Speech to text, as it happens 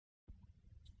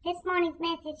This morning's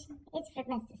message is for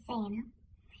Mr. Santa.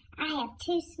 I have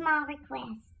two small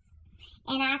requests,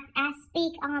 and I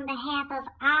speak on behalf of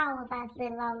all of us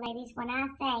little old ladies when I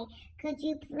say, could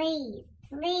you please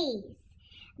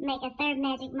make a third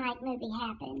Magic Mike movie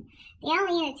happen? The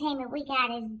only entertainment we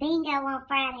got is bingo on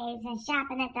Fridays and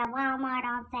shopping at the Walmart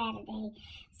on Saturday.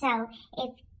 So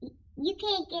if you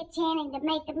can't get Channing to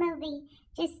make the movie,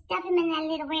 just stuff him in that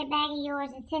little red bag of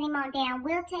yours and send him on down.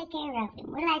 We'll take care of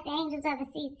him. We're like the angels of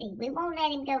Assisi. We won't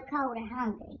let him go cold or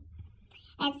hungry.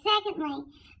 And secondly,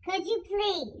 could you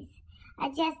please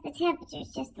adjust the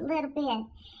temperatures just a little bit?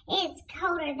 It's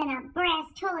colder than a brass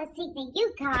toilet seat that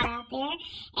you caught out there.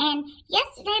 And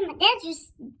yesterday my dad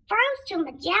just froze to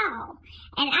my jaw.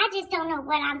 And I just don't know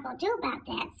what I'm going to do about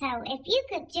that. So if you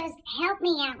could just help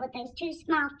me out with those two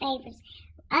small favors,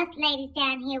 us ladies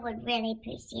down here would really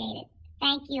appreciate it.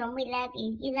 Thank you, and we love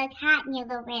you. You look hot in your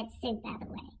little red suit, by the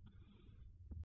way.